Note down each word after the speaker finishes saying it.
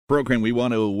program. We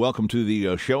want to welcome to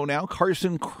the show now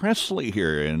Carson Kressley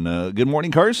here. And good morning,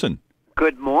 Carson.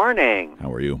 Good morning. How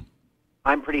are you?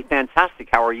 I'm pretty fantastic.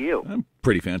 How are you? I'm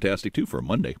pretty fantastic, too, for a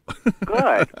Monday.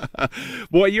 Good.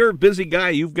 Boy, you're a busy guy.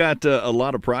 You've got a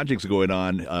lot of projects going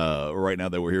on right now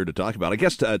that we're here to talk about. I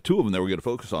guess two of them that we're going to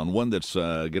focus on. One that's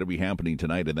going to be happening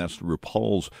tonight, and that's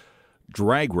RUPAUL'S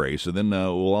Drag Race. And then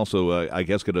we'll also, I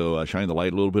guess, going to shine the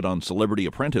light a little bit on Celebrity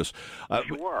Apprentice.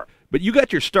 Sure. But you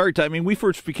got your start. I mean, we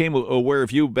first became aware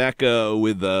of you back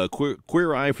with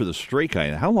Queer Eye for the Straight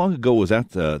Guy. How long ago was that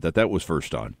that was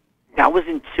first on? That was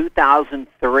in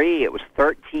 2003. It was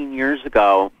 13 years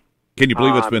ago. Can you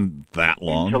believe it's been that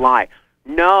long? In July.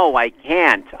 No, I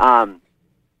can't.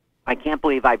 I can't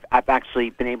believe I've actually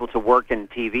been able to work in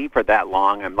TV for that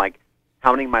long. I'm like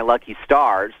counting my lucky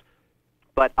stars.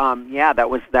 But yeah, that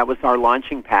was our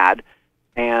launching pad,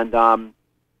 and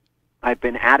I've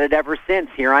been at it ever since.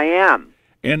 Here I am.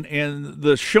 And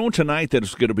the show tonight that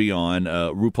is going to be on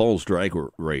RuPaul's Drag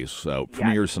Race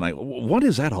premieres tonight. What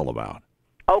is that all about?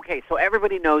 Okay, so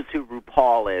everybody knows who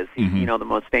RuPaul is. He's the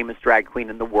most famous drag queen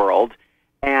in the world,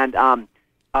 and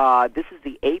this is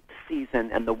the 8th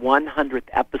season and the 100th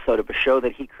episode of a show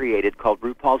that he created called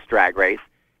RuPaul's Drag Race,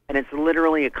 and it's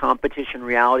literally a competition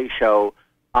reality show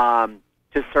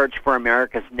to search for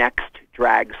America's next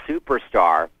drag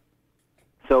superstar.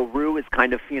 So Ru is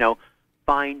kind of,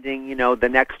 finding, the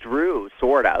next Ru,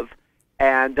 sort of.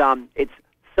 And it's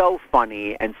so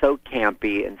funny and so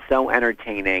campy and so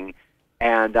entertaining.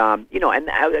 And, and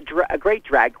a great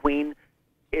drag queen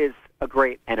is a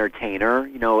great entertainer,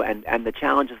 and the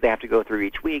challenges they have to go through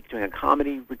each week, doing a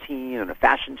comedy routine and a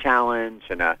fashion challenge,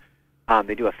 and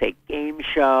they do a fake game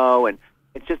show, and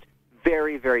it's just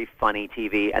very, very funny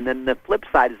TV. And then the flip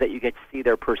side is that you get to see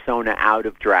their persona out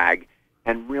of drag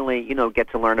and really,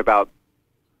 get to learn about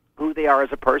who they are as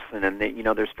a person and,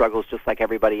 their struggles just like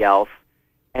everybody else.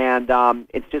 And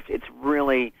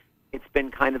it's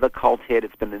been kind of a cult hit.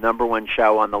 It's been the #1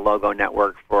 show on the Logo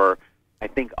Network for, I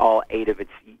think, all 8 of its,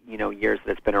 years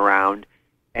that it's been around.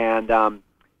 And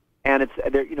it's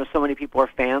there, so many people are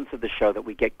fans of the show that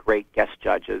we get great guest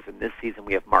judges. And this season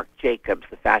we have Marc Jacobs,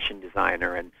 the fashion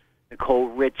designer, and Nicole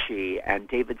Richie, and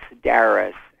David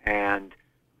Sedaris, and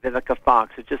Vivica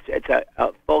Fox. It's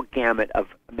a full gamut of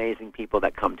amazing people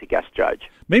that come to guest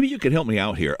judge. Maybe you could help me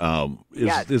out here.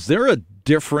 Yes. Is there a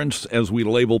difference as we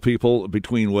label people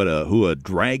between who a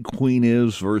drag queen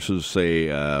is versus, say,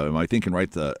 am I thinking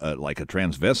right, like a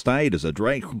transvestite? Is a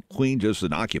drag queen just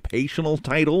an occupational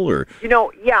title, or?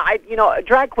 A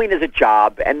drag queen is a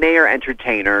job, and they are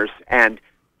entertainers, and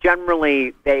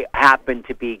generally they happen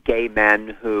to be gay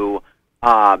men who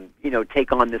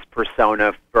take on this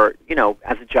persona for,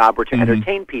 as a job or to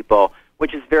entertain people,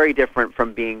 which is very different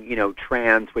from being,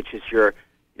 trans, which is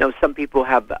some people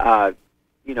have,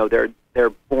 they're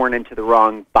born into the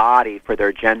wrong body for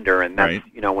their gender, and that's,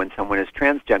 right. When someone is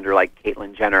transgender, like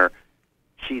Caitlyn Jenner,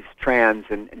 she's trans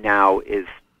and now is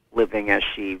living as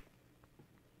she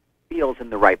feels in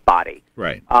the right body.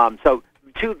 Right. So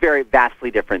two very vastly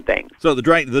different things. So the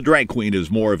drag queen is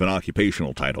more of an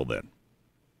occupational title then?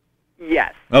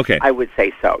 Yes. Okay. I would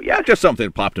say so, yes. Just something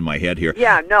that popped in my head here.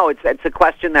 Yeah, no, it's a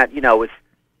question that, is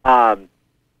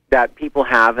that people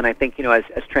have, and I think, as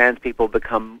trans people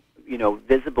become,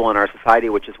 visible in our society,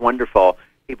 which is wonderful,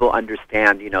 people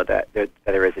understand, that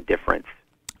there is a difference.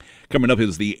 Coming up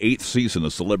is the 8th season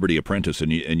of Celebrity Apprentice,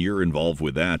 and you're involved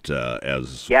with that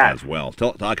as well.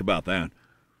 Talk about that.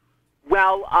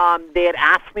 Well, they had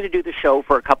asked me to do the show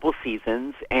for a couple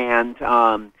seasons, and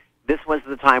this was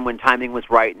the time when timing was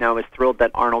right, and I was thrilled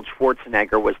that Arnold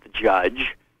Schwarzenegger was the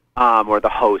judge, or the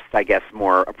host, I guess,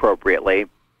 more appropriately.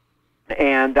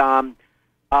 And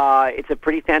it's a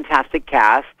pretty fantastic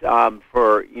cast.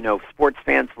 For, sports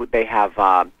fans, they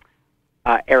have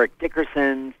Eric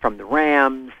Dickerson from the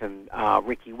Rams, and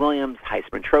Ricky Williams,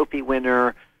 Heisman Trophy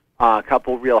winner, a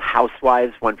couple Real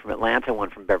Housewives, one from Atlanta, one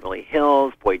from Beverly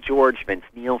Hills, Boy George, Vince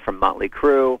Neil from Motley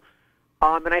Crue.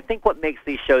 And I think what makes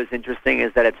these shows interesting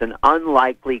is that it's an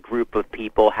unlikely group of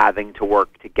people having to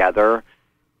work together,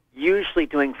 usually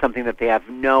doing something that they have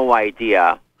no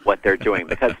idea what they're doing.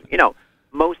 Because,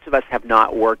 most of us have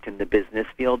not worked in the business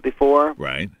field before.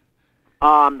 Right.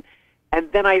 And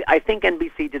then I think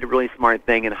NBC did a really smart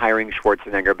thing in hiring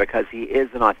Schwarzenegger because he is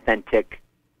an authentic,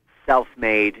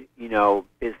 self-made,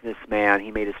 businessman. He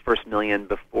made his first $1 million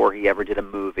before he ever did a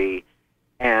movie.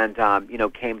 And,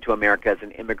 came to America as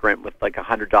an immigrant with like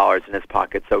 $100 in his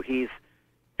pocket. So he's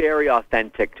very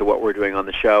authentic to what we're doing on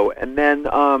the show. And then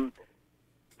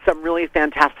some really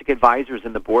fantastic advisors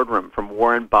in the boardroom, from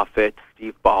Warren Buffett,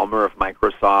 Steve Ballmer of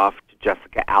Microsoft, to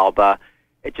Jessica Alba.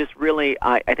 It just really,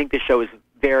 I think the show is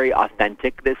very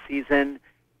authentic this season,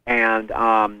 and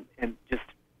just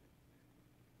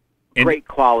great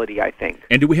quality, I think.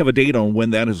 And do we have a date on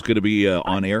when that is going to be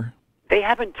on air? They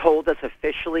haven't told us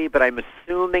officially, but I'm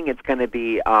assuming it's going to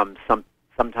be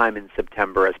sometime in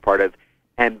September as part of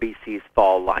NBC's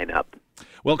fall lineup.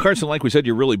 Well, Carson, like we said,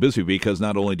 you're really busy because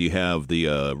not only do you have the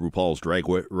RuPaul's Drag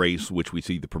Race, which we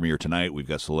see the premiere tonight, we've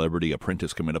got Celebrity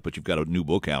Apprentice coming up, but you've got a new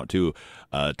book out, too,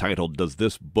 titled, Does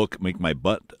This Book Make My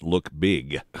Butt Look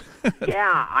Big?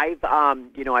 Yeah, I've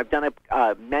done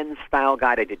a men's style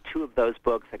guide. I did 2 of those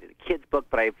books. I did a kid's book,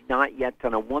 but I've not yet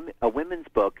done a women's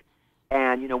book.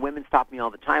 And, women stop me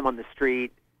all the time on the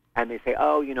street, and they say,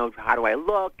 oh, how do I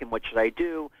look, and what should I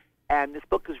do? And this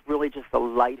book is really just a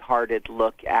lighthearted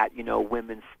look at,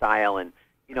 women's style. And,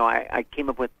 I came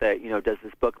up with the, Does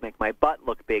This Book Make My Butt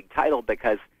Look Big title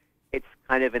because it's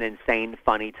kind of an insane,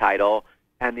 funny title.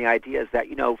 And the idea is that,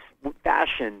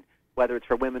 fashion, whether it's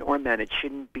for women or men, it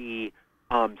shouldn't be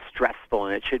stressful,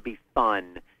 and it should be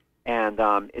fun. And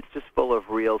it's just full of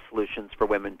real solutions for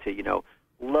women to,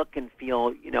 look and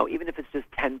feel, even if it's just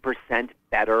 10%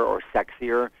 better or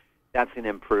sexier, that's an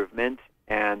improvement.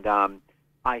 And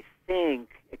I think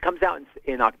it comes out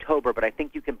in October, but I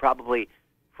think you can probably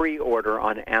pre-order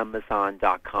on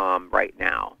Amazon.com right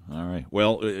now. All right.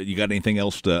 Well, you got anything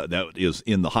else that is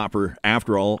in the hopper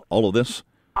after all of this?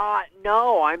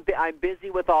 No, I'm busy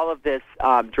with all of this.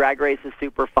 Drag Race is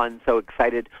super fun, so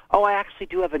excited. Oh, I actually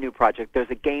do have a new project.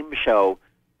 There's a game show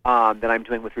that I'm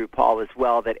doing with RuPaul as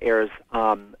well that airs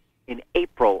in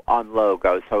April on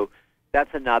Logo. So that's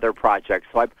another project.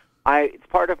 So it's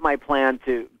part of my plan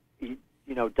to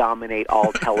dominate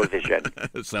all television.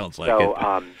 It sounds like it.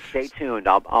 So stay tuned.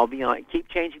 I'll be on. Keep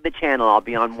changing the channel. I'll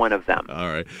be on one of them. All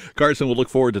right, Carson. We'll look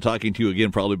forward to talking to you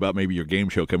again, probably about maybe your game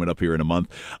show coming up here in a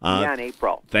month. Yeah, in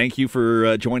April. Thank you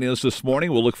for joining us this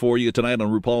morning. We'll look for you tonight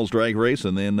on RuPaul's Drag Race,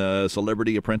 and then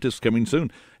Celebrity Apprentice coming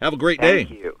soon. Have a great day.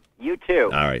 Thank you. You too.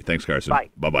 All right. Thanks, Carson. Bye.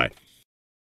 Bye-bye.